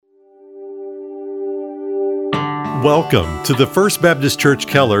Welcome to the First Baptist Church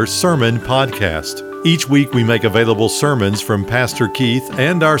Keller Sermon Podcast. Each week we make available sermons from Pastor Keith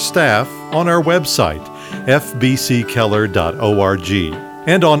and our staff on our website, fbckeller.org.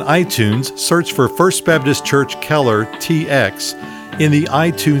 And on iTunes, search for First Baptist Church Keller TX in the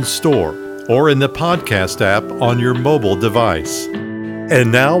iTunes Store or in the podcast app on your mobile device.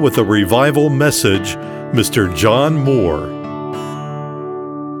 And now with a revival message, Mr. John Moore.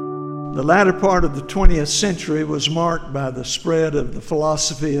 The latter part of the 20th century was marked by the spread of the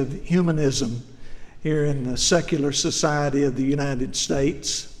philosophy of humanism here in the secular society of the United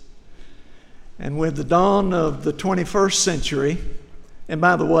States. And with the dawn of the 21st century, and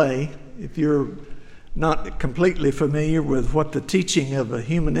by the way, if you're not completely familiar with what the teaching of a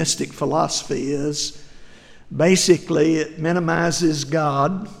humanistic philosophy is, basically it minimizes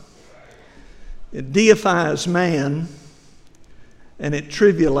God, it deifies man, and it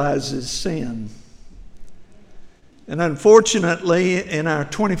trivializes sin. And unfortunately, in our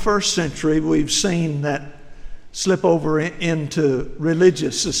 21st century, we've seen that slip over into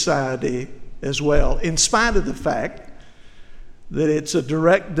religious society as well, in spite of the fact that it's a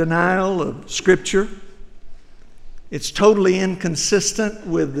direct denial of Scripture. It's totally inconsistent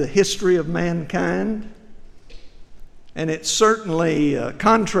with the history of mankind, and it's certainly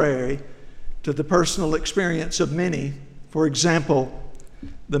contrary to the personal experience of many. For example,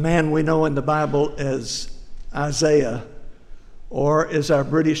 the man we know in the Bible as Isaiah, or as our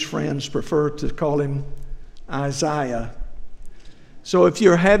British friends prefer to call him, Isaiah. So if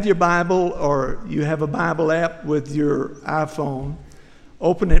you have your Bible or you have a Bible app with your iPhone,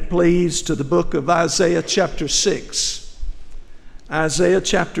 open it please to the book of Isaiah chapter 6. Isaiah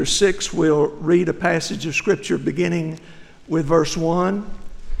chapter 6, we'll read a passage of Scripture beginning with verse 1.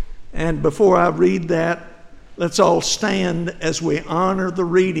 And before I read that, let's all stand as we honor the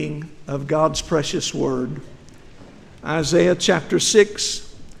reading of God's precious word. Isaiah chapter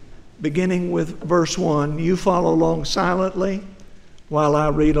 6, beginning with verse 1. You follow along silently while I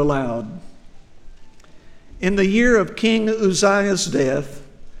read aloud. In the year of King Uzziah's death,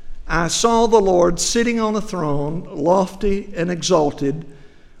 I saw the Lord sitting on a throne, lofty and exalted,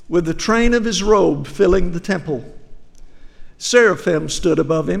 with the train of his robe filling the temple. Seraphim stood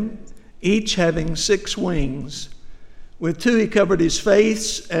above him, each having 6 wings. With 2 he covered his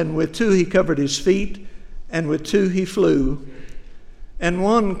face, and with 2 he covered his feet, and with 2 he flew. And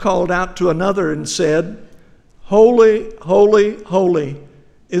one called out to another and said, Holy, holy, holy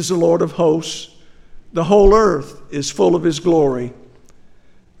is the Lord of hosts. The whole earth is full of his glory.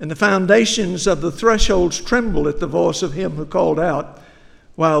 And the foundations of the thresholds trembled at the voice of him who called out,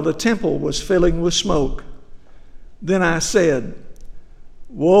 while the temple was filling with smoke. Then I said,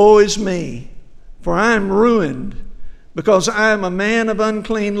 Woe is me, for I am ruined, because I am a man of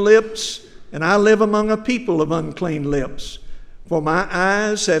unclean lips, and I live among a people of unclean lips. For my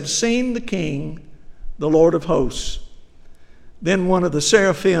eyes have seen the King, the Lord of hosts. Then one of the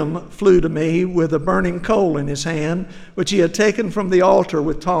seraphim flew to me with a burning coal in his hand, which he had taken from the altar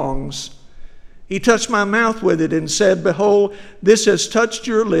with tongs. He touched my mouth with it and said, Behold, this has touched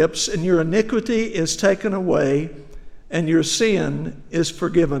your lips, and your iniquity is taken away, and your sin is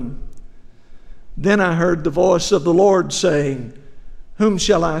forgiven. Then I heard the voice of the Lord saying, Whom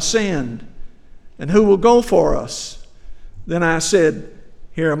shall I send? And who will go for us? Then I said,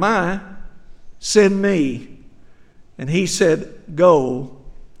 Here am I, send me. And he said, Go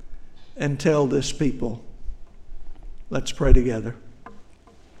and tell this people. Let's pray together.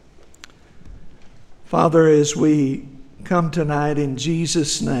 Father, as we come tonight in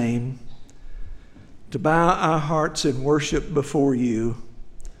Jesus' name, to bow our hearts in worship before you.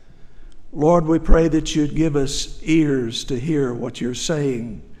 Lord, we pray that you'd give us ears to hear what you're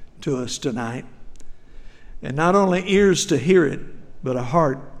saying to us tonight. And not only ears to hear it, but a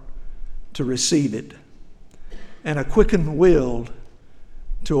heart to receive it. And a quickened will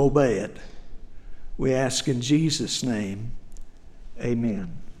to obey it. We ask in Jesus' name,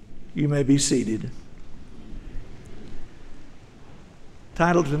 amen. You may be seated.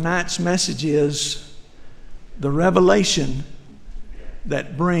 Title of tonight's message is The Revelation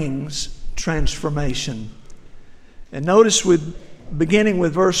That Brings Transformation. And notice beginning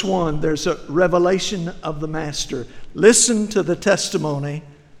with verse 1, there's a revelation of the Master. Listen to the testimony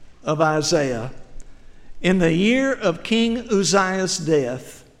of Isaiah. In the year of King Uzziah's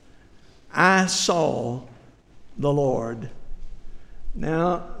death, I saw the Lord.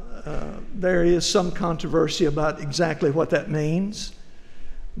 Now, there is some controversy about exactly what that means.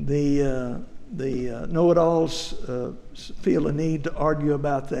 The know-it-alls feel a need to argue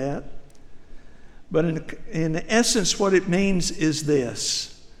about that. But in essence, what it means is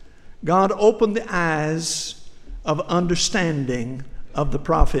this. God opened the eyes of understanding of the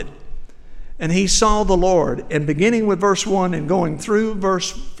prophet. And he saw the Lord. And beginning with verse 1 and going through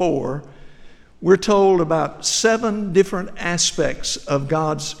verse 4, we're told about 7 different aspects of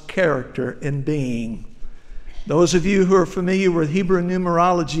God's character and being. Those of you who are familiar with Hebrew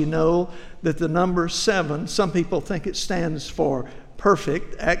numerology know that the number 7, some people think it stands for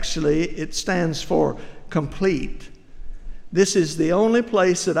perfect. Actually, it stands for complete. This is the only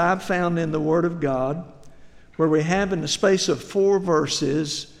place that I've found in the Word of God where we have, in the space of 4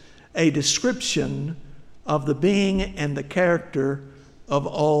 verses, a description of the being and the character of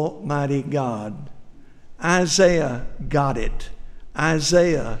Almighty God. Isaiah got it.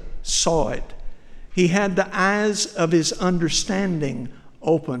 Isaiah saw it. He had the eyes of his understanding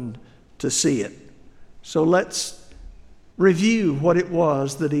opened to see it. So let's review what it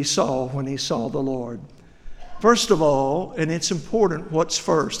was that he saw when he saw the Lord. First of all, and it's important what's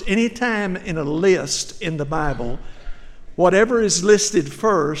first, anytime in a list in the Bible, whatever is listed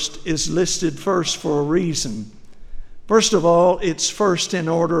first for a reason. First of all, it's first in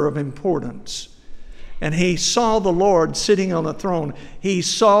order of importance. And he saw the Lord sitting on the throne. He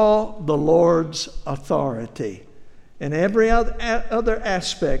saw the Lord's authority. And every other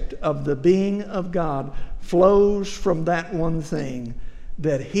aspect of the being of God flows from that one thing,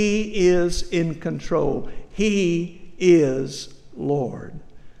 that he is in control. He is Lord.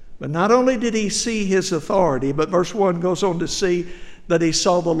 But not only did he see his authority, but verse 1 goes on to see that he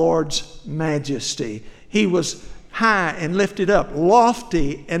saw the Lord's majesty. He was high and lifted up,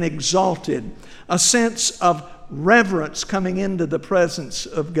 lofty and exalted, a sense of reverence coming into the presence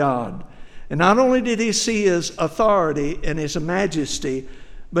of God. And not only did he see his authority and his majesty,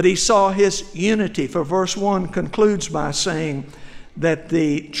 but he saw his unity. For verse 1 concludes by saying that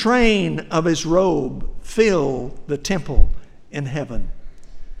the train of his robe filled the temple in heaven.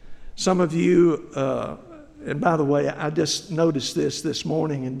 Some of you, and by the way, I just noticed this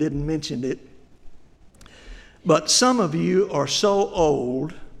morning and didn't mention it, but some of you are so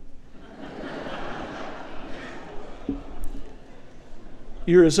old,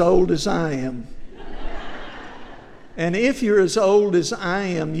 you're as old as I am. And if you're as old as I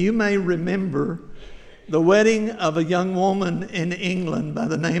am, you may remember the wedding of a young woman in England by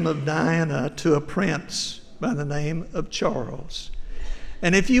the name of Diana to a prince by the name of Charles.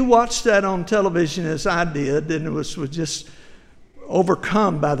 And if you watched that on television as I did, and was just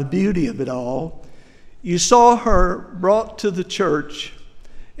overcome by the beauty of it all, you saw her brought to the church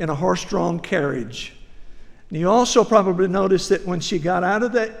in a horse-drawn carriage. And you also probably noticed that when she got out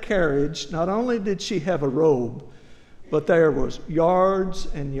of that carriage, not only did she have a robe, but there was yards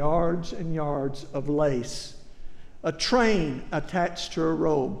and yards and yards of lace, a train attached to her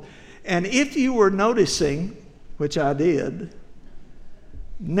robe. And if you were noticing, which I did,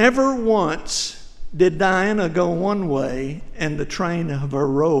 never once did Diana go one way and the train of her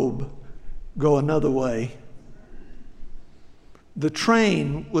robe go another way. The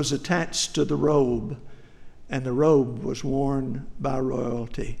train was attached to the robe, and the robe was worn by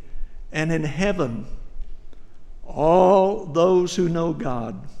royalty. And in heaven, all those who know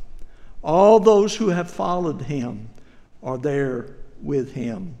God, all those who have followed him, are there with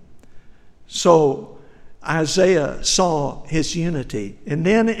him. So Isaiah saw his unity. And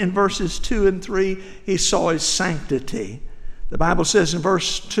then in verses 2 and 3, he saw his sanctity. The Bible says in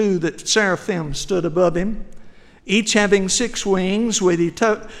verse 2 that seraphim stood above him, each having 6 wings. With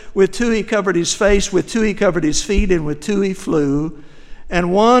 2 he covered his face, with 2 he covered his feet, and with 2 he flew.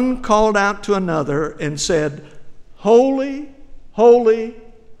 And one called out to another and said, Holy, holy,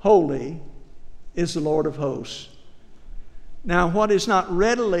 holy is the Lord of hosts. Now, what is not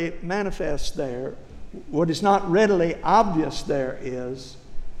readily manifest there, what is not readily obvious there is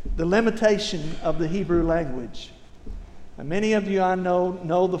the limitation of the Hebrew language. And many of you I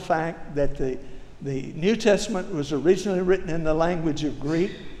know the fact that the New Testament was originally written in the language of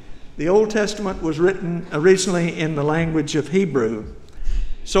Greek. The Old Testament was written originally in the language of Hebrew.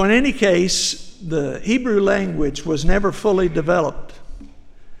 So in any case, the Hebrew language was never fully developed.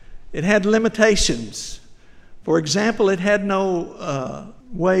 It had limitations. For example, it had no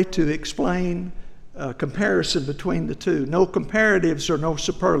way to explain comparison between the two. No comparatives or no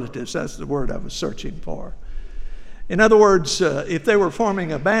superlatives. That's the word I was searching for. In other words, if they were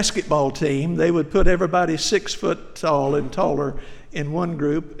forming a basketball team, they would put everybody 6 foot tall and taller in one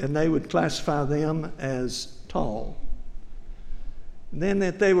group, and they would classify them as tall. And then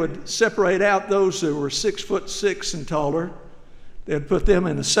that they would separate out those who were 6'6" and taller. They'd put them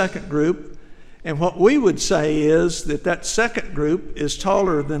in a second group. And what we would say is that second group is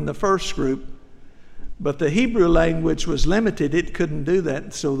taller than the first group. But the Hebrew language was limited. It couldn't do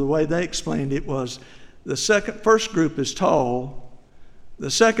that. So the way they explained it was First group is tall.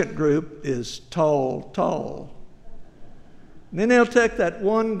 The second group is tall. And then they'll take that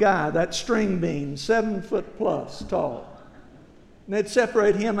one guy, that string bean, 7 foot plus tall, and they'd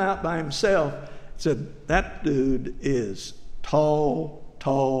separate him out by himself. Said, that dude is tall.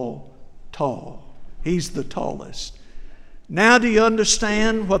 He's the tallest. Now do you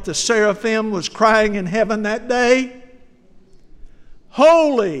understand what the seraphim was crying in heaven that day?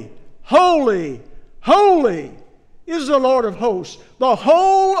 Holy, holy, holy is the Lord of hosts. The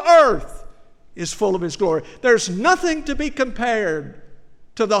whole earth is full of His glory. There's nothing to be compared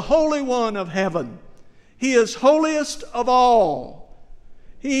to the Holy One of heaven. He is holiest of all.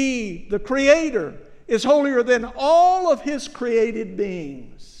 He, the Creator, is holier than all of His created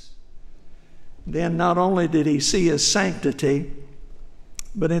beings. Then not only did he see His sanctity,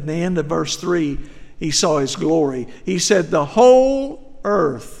 but in the end of verse 3, he saw His glory. He said, the whole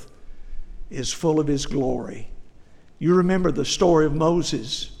earth is full of His glory. You remember the story of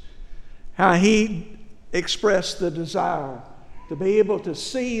Moses, how he expressed the desire to be able to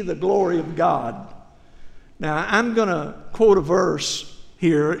see the glory of God. Now, I'm going to quote a verse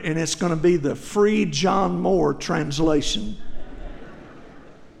here, and it's going to be the free John Moore translation.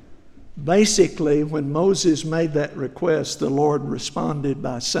 Basically, when Moses made that request, the Lord responded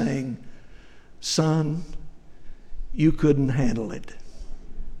by saying, son, you couldn't handle it.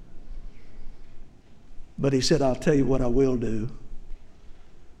 But He said, I'll tell you what I will do.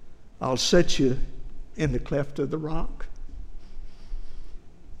 I'll set you in the cleft of the rock,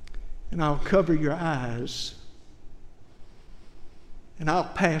 and I'll cover your eyes, and I'll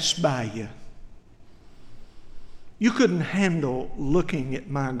pass by you. You couldn't handle looking at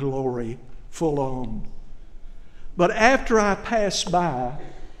my glory full on. But after I pass by,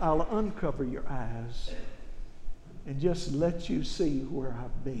 I'll uncover your eyes and just let you see where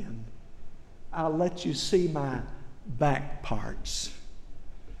I've been. I'll let you see my back parts.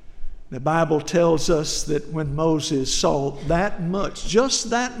 The Bible tells us that when Moses saw that much, just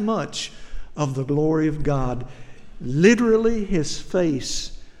that much of the glory of God, literally his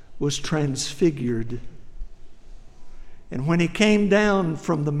face was transfigured. And when he came down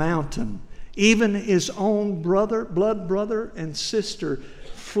from the mountain, even his own blood brother and sister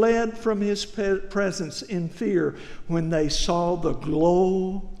fled from his presence in fear when they saw the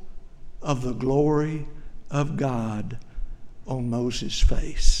glow of the glory of God on Moses'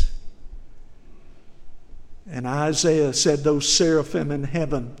 face. And Isaiah said those seraphim in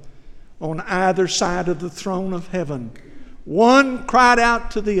heaven, on either side of the throne of heaven, one cried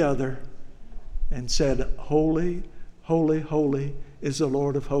out to the other and said, holy, holy, holy is the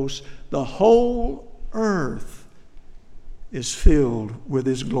Lord of hosts. The whole earth is filled with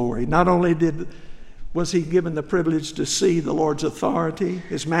His glory. Not only was he given the privilege to see the Lord's authority,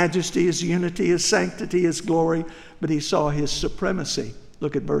 His majesty, His unity, His sanctity, His glory, but he saw His supremacy.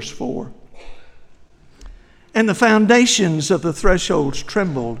 Look at verse 4. And the foundations of the thresholds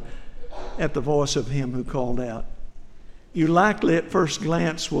trembled at the voice of Him who called out. You likely at first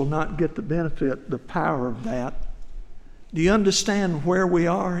glance will not get the benefit, the power of that. Do you understand where we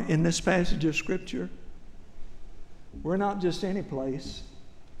are in this passage of Scripture? We're not just any place.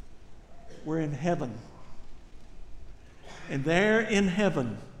 We're in heaven. And there in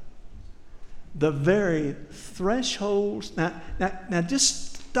heaven, the very thresholds. Now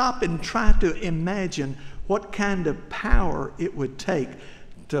just stop and try to imagine what kind of power it would take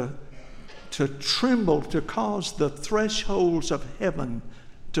to tremble, to cause the thresholds of heaven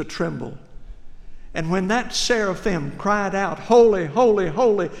to tremble. And when that seraphim cried out, holy, holy,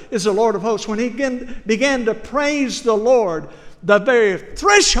 holy is the Lord of hosts, when he began to praise the Lord, the very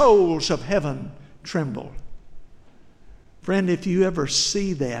thresholds of heaven trembled. Friend, if you ever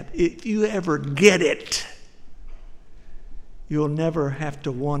see that, if you ever get it, you'll never have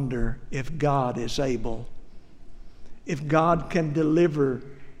to wonder if God is able. If God can deliver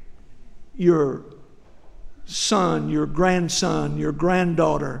your son, your grandson, your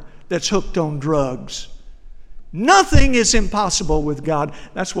granddaughter that's hooked on drugs. Nothing is impossible with God.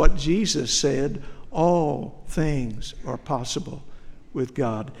 That's what Jesus said. All things are possible with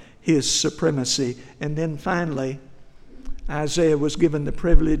God. His supremacy. And then finally, Isaiah was given the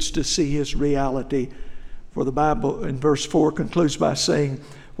privilege to see His reality. For the Bible in verse 4 concludes by saying,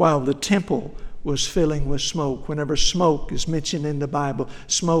 while the temple was filling with smoke. Whenever smoke is mentioned in the Bible,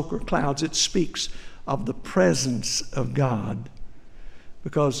 smoke or clouds, it speaks of the presence of God.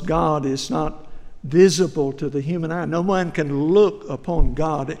 Because God is not visible to the human eye. No one can look upon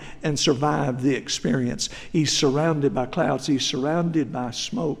God and survive the experience. He's surrounded by clouds. He's surrounded by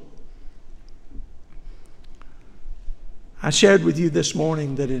smoke. I shared with you this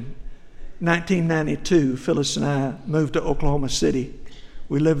morning that 1992, Phyllis and I moved to Oklahoma City.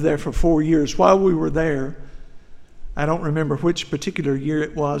 We lived there for 4 years. While we were there, I don't remember which particular year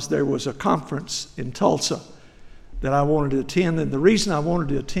it was, there was a conference in Tulsa that I wanted to attend. And the reason I wanted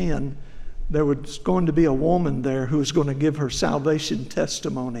to attend, there was going to be a woman there who was going to give her salvation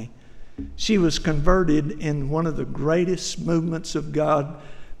testimony. She was converted in one of the greatest movements of God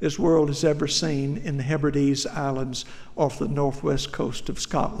this world has ever seen in the Hebrides Islands off the northwest coast of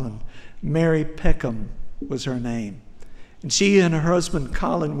Scotland. Mary Peckham was her name. And she and her husband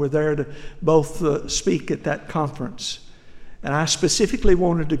Colin were there to both speak at that conference. And I specifically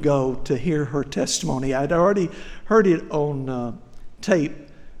wanted to go to hear her testimony. I'd already heard it on tape.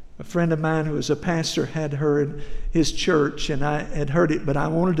 A friend of mine who was a pastor had her in his church, and I had heard it, but I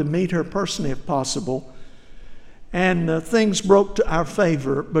wanted to meet her personally if possible. And things broke to our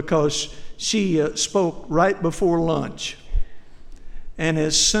favor because she spoke right before lunch. And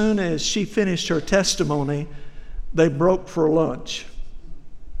as soon as she finished her testimony, they broke for lunch.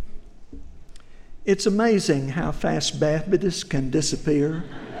 It's amazing how fast Baptists can disappear.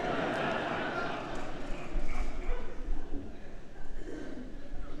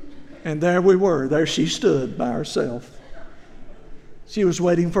 And there we were. There she stood by herself. She was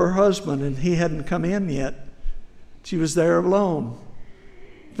waiting for her husband, and he hadn't come in yet. She was there alone.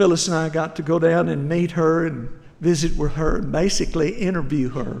 Phyllis and I got to go down and meet her and visit with her and basically interview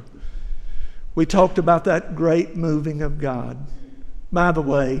her. We talked about that great moving of God. By the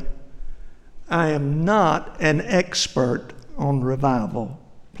way, I am not an expert on revival.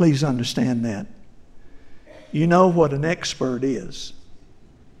 Please understand that. You know what an expert is.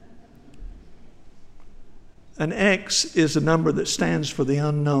 An X is a number that stands for the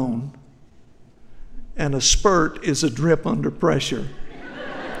unknown, and a spurt is a drip under pressure.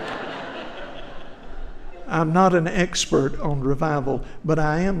 I'm not an expert on revival, but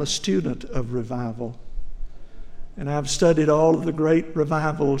I am a student of revival. And I've studied all of the great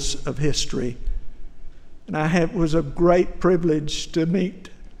revivals of history. And it was a great privilege to meet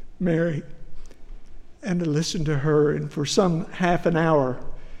Mary and to listen to her. And for some half an hour,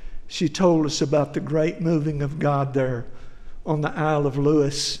 she told us about the great moving of God there on the Isle of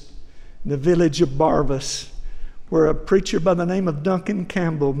Lewis, in the village of Barvas, where a preacher by the name of Duncan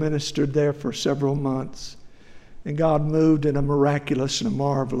Campbell ministered there for several months. And God moved in a miraculous and a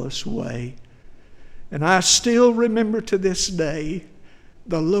marvelous way. And I still remember to this day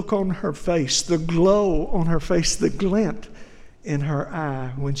the look on her face, the glow on her face, the glint in her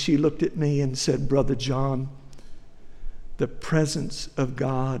eye when she looked at me and said, "Brother John, the presence of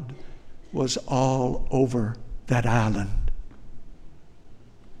God was all over that island."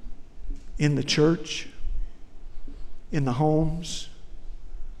 In the church, in the homes,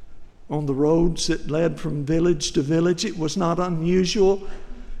 on the roads that led from village to village. It was not unusual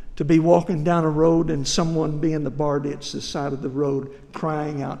to be walking down a road and someone be in the bar ditch, the side of the road,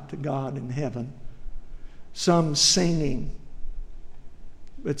 crying out to God in heaven. Some singing.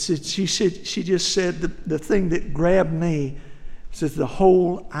 But she just said the thing that grabbed me is the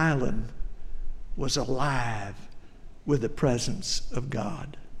whole island was alive with the presence of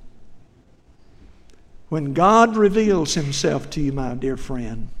God. When God reveals himself to you, my dear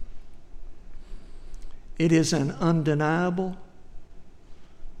friend, it is an undeniable,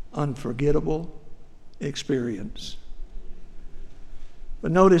 unforgettable experience.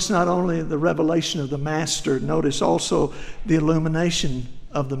 But notice not only the revelation of the Master, notice also the illumination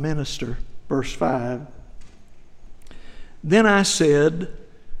of the minister. Verse 5. Then I said,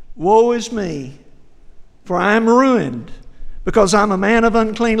 "Woe is me, for I am ruined, because I'm a man of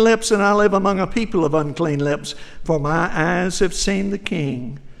unclean lips, and I live among a people of unclean lips. For my eyes have seen the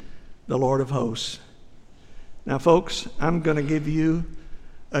King, the Lord of hosts." Now, folks, I'm going to give you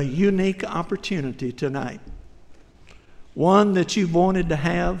a unique opportunity tonight. One that you've wanted to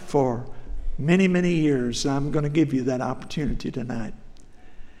have for many, many years. I'm going to give you that opportunity tonight.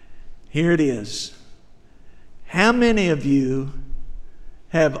 Here it is. How many of you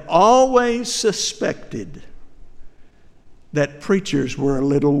have always suspected that preachers were a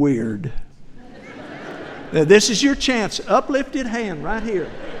little weird? Now, this is your chance. Uplifted hand right here.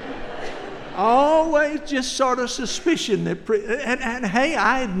 Always just sort of suspicion that, and hey,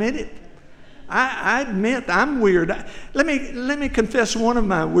 I admit it. I admit I'm weird. Let me confess one of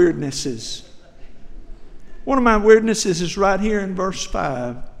my weirdnesses. One of my weirdnesses is right here in verse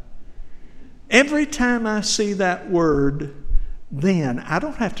 5. Every time I see that word, then, I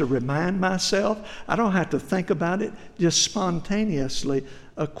don't have to remind myself. I don't have to think about it. Just spontaneously,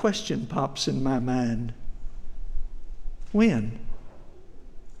 a question pops in my mind. When?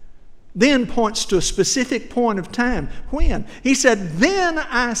 Then points to a specific point of time. When? He said, then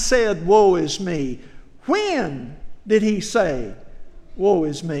I said, woe is me. When did he say, woe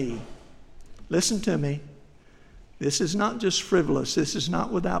is me? Listen to me. This is not just frivolous. This is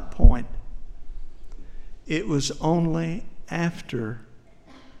not without point. It was only after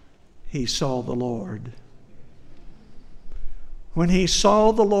he saw the Lord. When he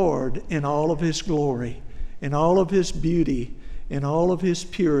saw the Lord in all of his glory, in all of his beauty, in all of his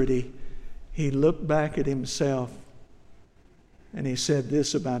purity, he looked back at himself and he said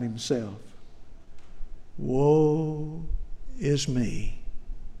this about himself: woe is me.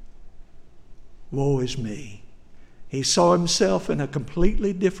 Woe is me. He saw himself in a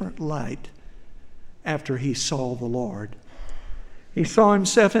completely different light after he saw the Lord. He saw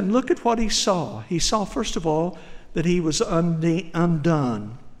himself, and look at what he saw. He saw, first of all, that he was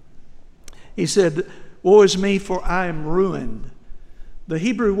undone. He said, woe is me, for I am ruined. The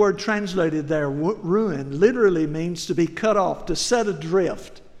Hebrew word translated there, ruin, literally means to be cut off, to set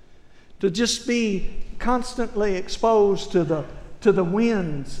adrift, to just be constantly exposed to the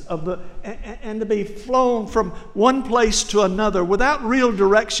winds and to be flown from one place to another without real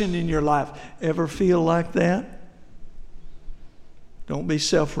direction in your life. Ever feel like that? Don't be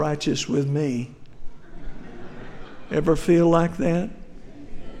self-righteous with me. Ever feel like that?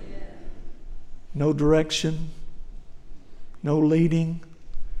 No direction, no leading,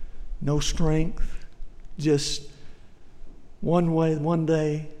 no strength, just one way one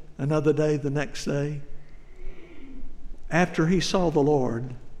day, another day the next day. After he saw the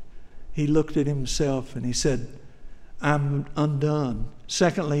Lord, he looked at himself and he said, I'm undone.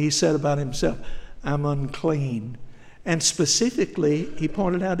 Secondly, he said about himself, I'm unclean. And specifically, he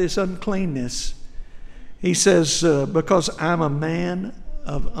pointed out his uncleanness. He says, because I'm a man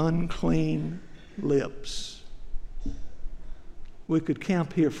of unclean lips. We could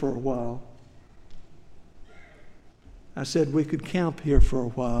camp here for a while. I said we could camp here for a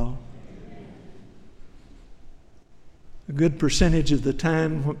while. A good percentage of the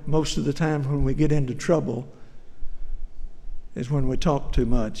time, most of the time when we get into trouble, is when we talk too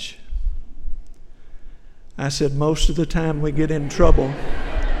much. I said most of the time we get in trouble,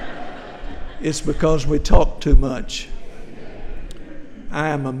 it's because we talk too much. I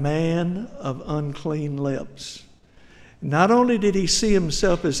am a man of unclean lips. Not only did he see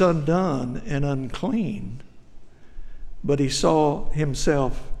himself as undone and unclean, but he saw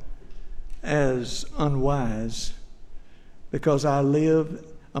himself as unwise, because I live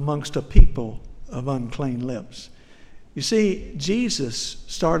amongst a people of unclean lips. You see, Jesus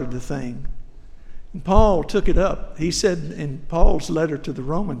started the thing, and Paul took it up. He said in Paul's letter to the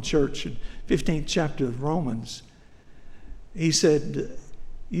Roman church, in 15th chapter of Romans, he said,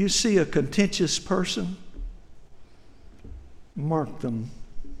 you see a contentious person, mark them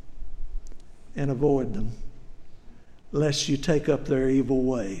and avoid them, lest you take up their evil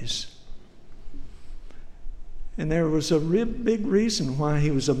ways. And there was a big reason why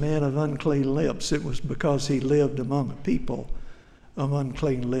he was a man of unclean lips. It was because he lived among a people of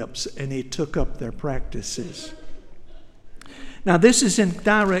unclean lips, and he took up their practices. Now, this is in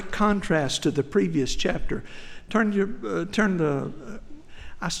direct contrast to the previous chapter. I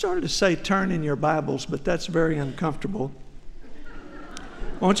started to say turn in your Bibles, but that's very uncomfortable.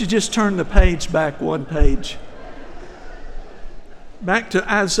 Why don't you just turn the page back one page? Back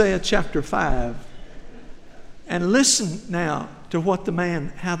to Isaiah chapter 5. And listen now to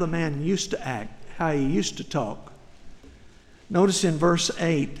how the man used to act, how he used to talk. Notice in verse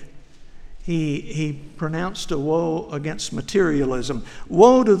 8, he pronounced a woe against materialism.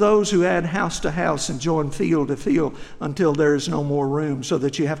 Woe to those who add house to house and join field to field until there is no more room, so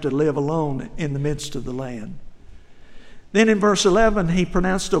that you have to live alone in the midst of the land. Then in verse 11, he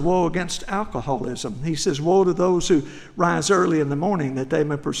pronounced a woe against alcoholism. He says, woe to those who rise early in the morning that they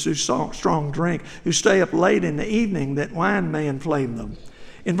may pursue strong drink, who stay up late in the evening that wine may inflame them.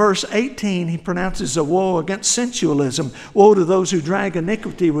 In verse 18, he pronounces a woe against sensualism. Woe to those who drag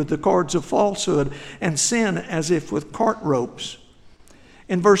iniquity with the cords of falsehood and sin as if with cart ropes.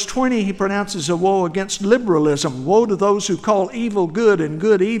 In verse 20, he pronounces a woe against liberalism. Woe to those who call evil good and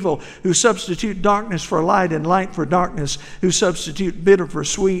good evil, who substitute darkness for light and light for darkness, who substitute bitter for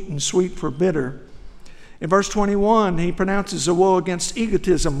sweet and sweet for bitter. In verse 21, he pronounces a woe against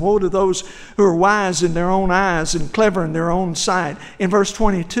egotism. Woe to those who are wise in their own eyes and clever in their own sight. In verse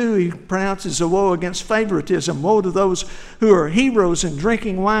 22, he pronounces a woe against favoritism. Woe to those who are heroes in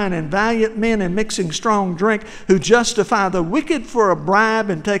drinking wine and valiant men in mixing strong drink, who justify the wicked for a bribe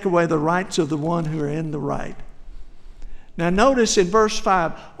and take away the rights of the one who are in the right. Now notice in verse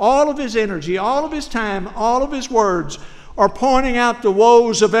 5, all of his energy, all of his time, all of his words or pointing out the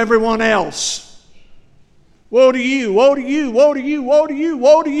woes of everyone else. Woe to you, woe to you, woe to you, woe to you,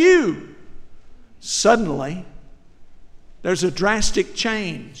 woe to you. Suddenly, there's a drastic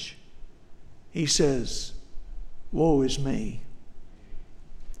change. He says, woe is me.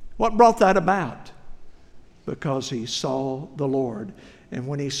 What brought that about? Because he saw the Lord. And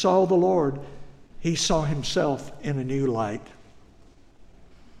when he saw the Lord, he saw himself in a new light.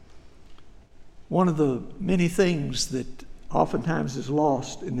 One of the many things that oftentimes is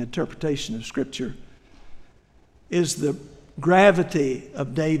lost in the interpretation of Scripture is the gravity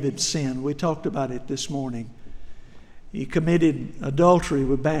of David's sin. We talked about it this morning. He committed adultery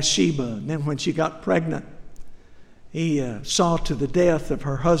with Bathsheba, and then when she got pregnant, he saw to the death of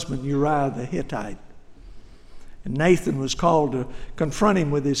her husband Uriah the Hittite. And Nathan was called to confront him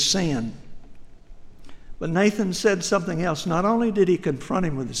with his sin. But Nathan said something else. Not only did he confront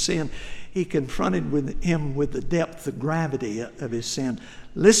him with the sin, he confronted him with the depth, the gravity of his sin.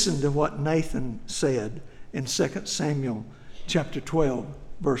 Listen to what Nathan said in 2 Samuel chapter 12,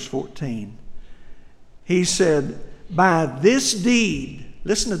 verse 14. He said, by this deed,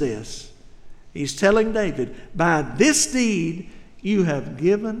 listen to this. He's telling David, by this deed you have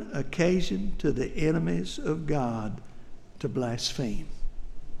given occasion to the enemies of God to blaspheme.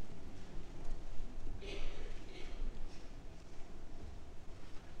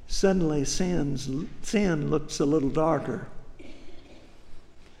 Suddenly sin looks a little darker.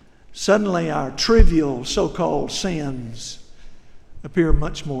 Suddenly our trivial so-called sins appear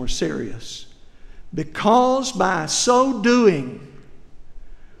much more serious. Because by so doing,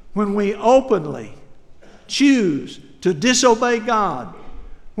 when we openly choose to disobey God,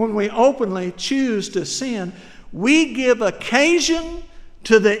 when we openly choose to sin, we give occasion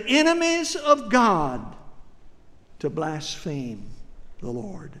to the enemies of God to blaspheme the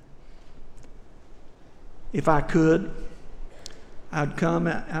Lord. If I could, I'd come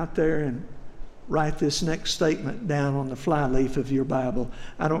out there and write this next statement down on the flyleaf of your Bible.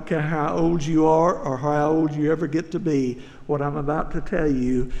 I don't care how old you are or how old you ever get to be. What I'm about to tell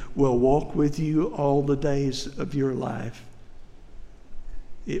you will walk with you all the days of your life.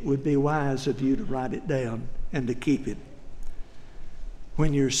 It would be wise of you to write it down and to keep it.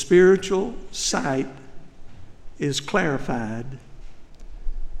 When your spiritual sight is clarified,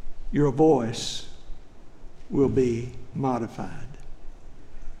 your voice will be modified.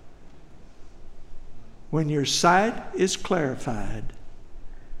 When your sight is clarified,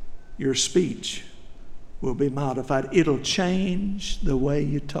 your speech will be modified. It'll change the way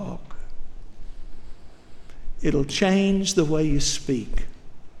you talk. It'll change the way you speak.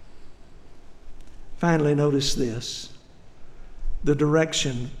 Finally, notice this. The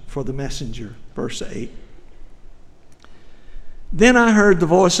direction for the messenger, verse 8. Then I heard the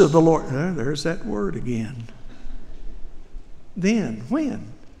voice of the Lord. There's that word again. Then,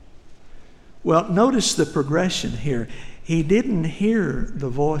 when? Well, notice the progression here. He didn't hear the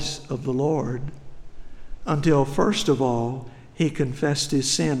voice of the Lord until, first of all, he confessed his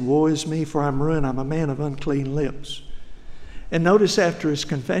sin. Woe is me, for I'm ruined. I'm a man of unclean lips. And notice after his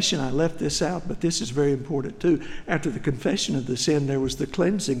confession, I left this out, but this is very important too. After the confession of the sin, there was the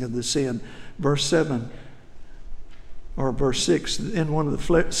cleansing of the sin. Verse 7. Or verse 6, then one of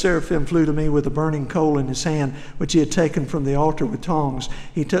the seraphim flew to me with a burning coal in his hand, which he had taken from the altar with tongs.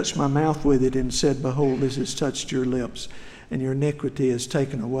 He touched my mouth with it and said, behold, this has touched your lips, and your iniquity is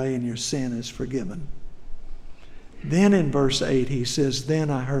taken away, and your sin is forgiven. Then in verse 8 he says, then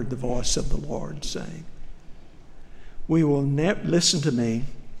I heard the voice of the Lord saying, we will never, listen to me,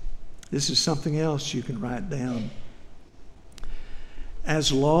 this is something else you can write down.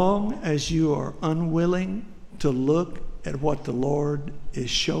 As long as you are unwilling to look at what the Lord is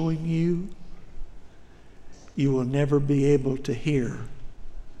showing you, you will never be able to hear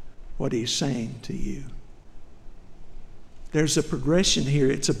what he's saying to you. There's a progression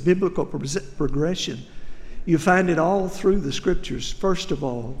here. It's a biblical progression. You find it all through the Scriptures. First of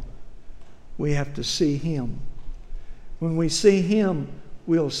all, we have to see him. When we see him,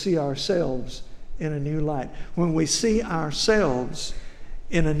 we'll see ourselves in a new light. When we see ourselves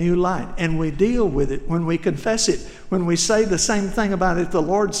in a new light, and we deal with it, when we confess it, when we say the same thing about it the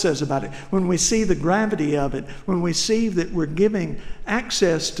Lord says about it, when we see the gravity of it, when we see that we're giving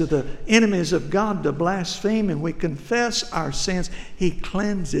access to the enemies of God to blaspheme, and we confess our sins, he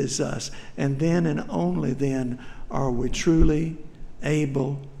cleanses us. And then and only then are we truly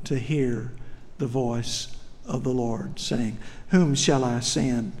able to hear the voice of the Lord saying, whom shall I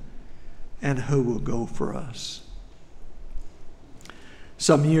send, and who will go for us?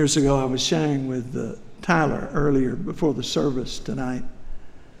 Some years ago, I was sharing with Tyler earlier before the service tonight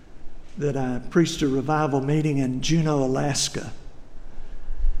that I preached a revival meeting in Juneau, Alaska.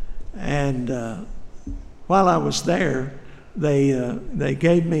 And while I was there, they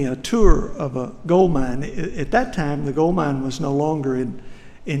gave me a tour of a gold mine. At that time, the gold mine was no longer in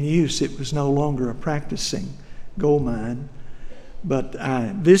use. It was no longer a practicing gold mine. But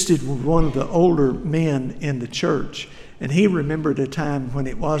I visited with one of the older men in the church, and he remembered a time when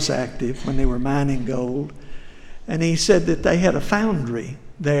it was active, when they were mining gold. And he said that they had a foundry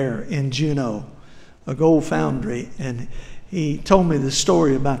there in Juneau, a gold foundry. And he told me the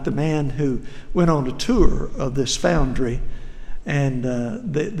story about the man who went on a tour of this foundry. And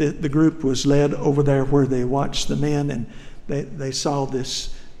the group was led over there where they watched the men, and they saw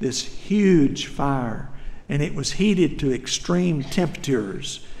this huge fire. And it was heated to extreme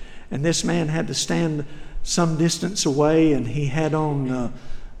temperatures. And this man had to stand some distance away, and he had on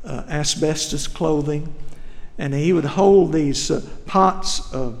asbestos clothing. And he would hold these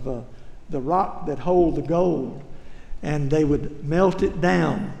pots of the rock that hold the gold, and they would melt it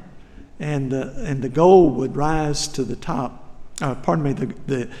down, and the gold would rise to the top.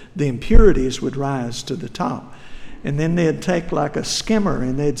 The impurities would rise to the top. And then they'd take like a skimmer,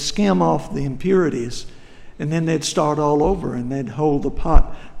 and they'd skim off the impurities. And then they'd start all over, and they'd hold the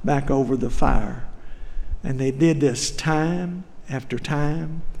pot back over the fire. And they did this time after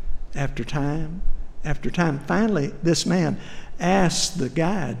time after time after time. Finally, this man asked the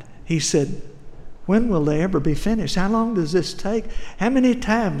guide, he said, "When will they ever be finished? How long does this take? How many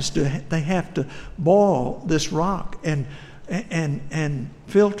times do they have to boil this rock and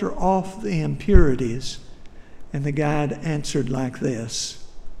filter off the impurities?" And the guide answered like this: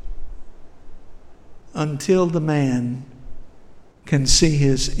 "Until the man can see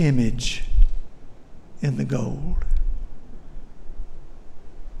his image in the gold.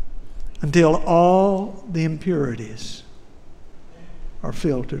 Until all the impurities are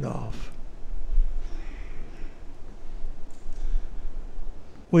filtered off."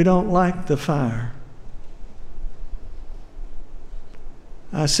 We don't like the fire.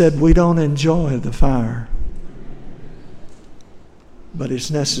 I said we don't enjoy the fire, but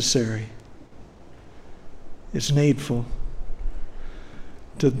it's necessary. It's needful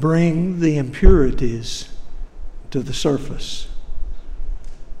to bring the impurities to the surface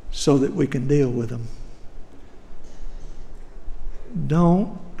so that we can deal with them.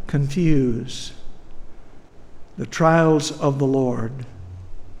 Don't confuse the trials of the Lord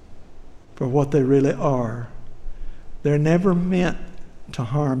for what they really are. They're never meant to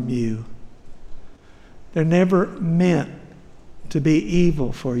harm you. They're never meant to be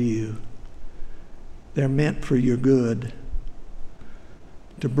evil for you. They're meant for your good,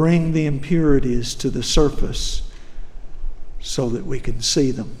 to bring the impurities to the surface so that we can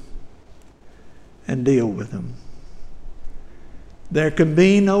see them and deal with them. There can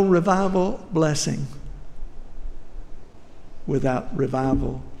be no revival blessing without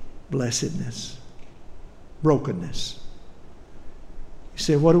revival blessedness, brokenness. You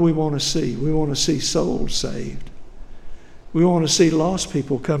say, what do we want to see? We want to see souls saved. We want to see lost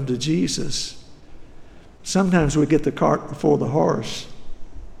people come to Jesus. Sometimes we get the cart before the horse.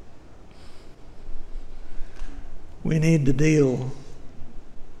 We need to deal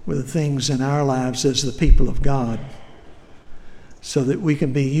with the things in our lives as the people of God so that we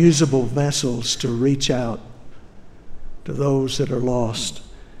can be usable vessels to reach out to those that are lost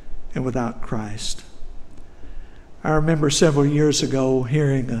and without Christ. I remember several years ago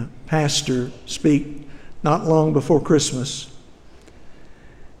hearing a pastor speak not long before Christmas.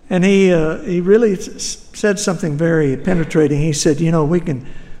 And he really said something very penetrating. He said, you know, we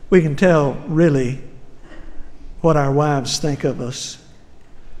can tell really what our wives think of us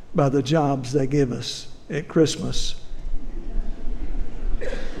by the jobs they give us at Christmas.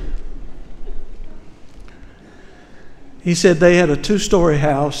 He said they had a 2-story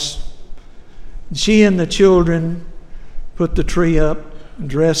house. She and the children put the tree up,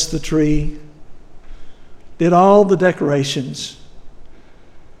 dressed the tree, did all the decorations.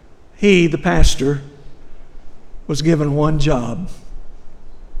 He, the pastor, was given one job,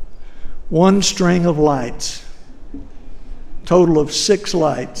 one string of lights, total of 6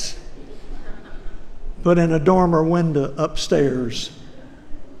 lights, put in a dormer window upstairs.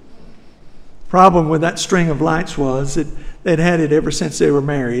 Problem with that string of lights was that they'd had it ever since they were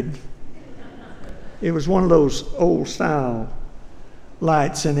married. It was one of those old style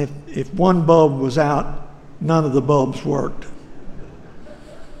lights, and if one bulb was out, none of the bulbs worked.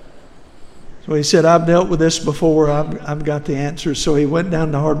 So he said, I've dealt with this before, I've got the answers. So he went down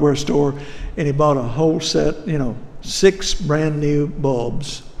to the hardware store and he bought a whole set, 6 brand new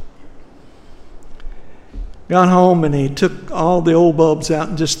bulbs. Got home and he took all the old bulbs out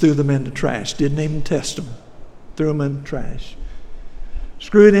and just threw them in the trash. Didn't even test them. Threw them in the trash.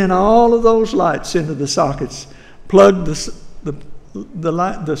 Screwed in all of those lights into the sockets. Plugged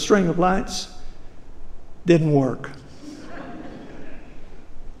the string of lights. Didn't work.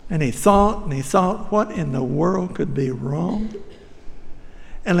 And he thought, what in the world could be wrong?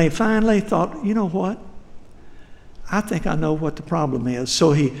 And he finally thought, you know what? I think I know what the problem is.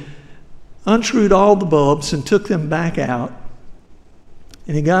 So he unscrewed all the bulbs and took them back out.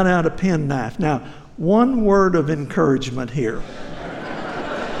 And he got out a penknife. Now, one word of encouragement here.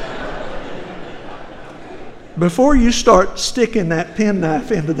 Before you start sticking that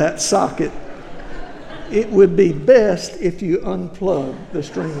penknife into that socket, it would be best if you unplug the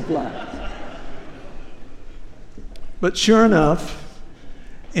string of lights. But sure enough,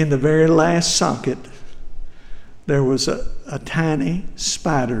 in the very last socket, there was a tiny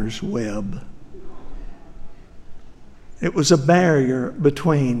spider's web. It was a barrier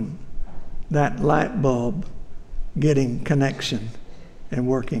between that light bulb getting connection and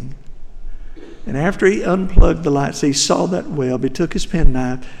working. And after he unplugged the lights, he saw that web. He took his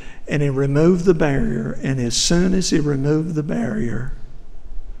penknife and he removed the barrier. And as soon as he removed the barrier,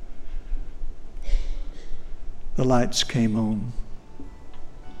 the lights came on.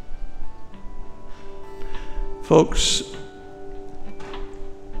 Folks,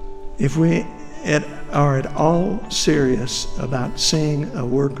 if we are at all serious about seeing a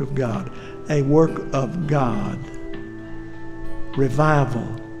work of God, revival,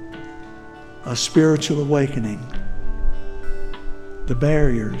 a spiritual awakening, the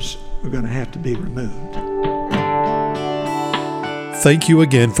barriers are going to have to be removed. Thank you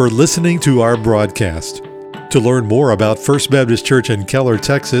again for listening to our broadcast. To learn more about First Baptist Church in Keller,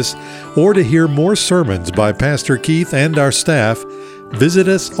 Texas, or to hear more sermons by Pastor Keith and our staff, visit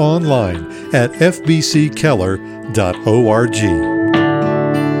us online at fbckeller.org.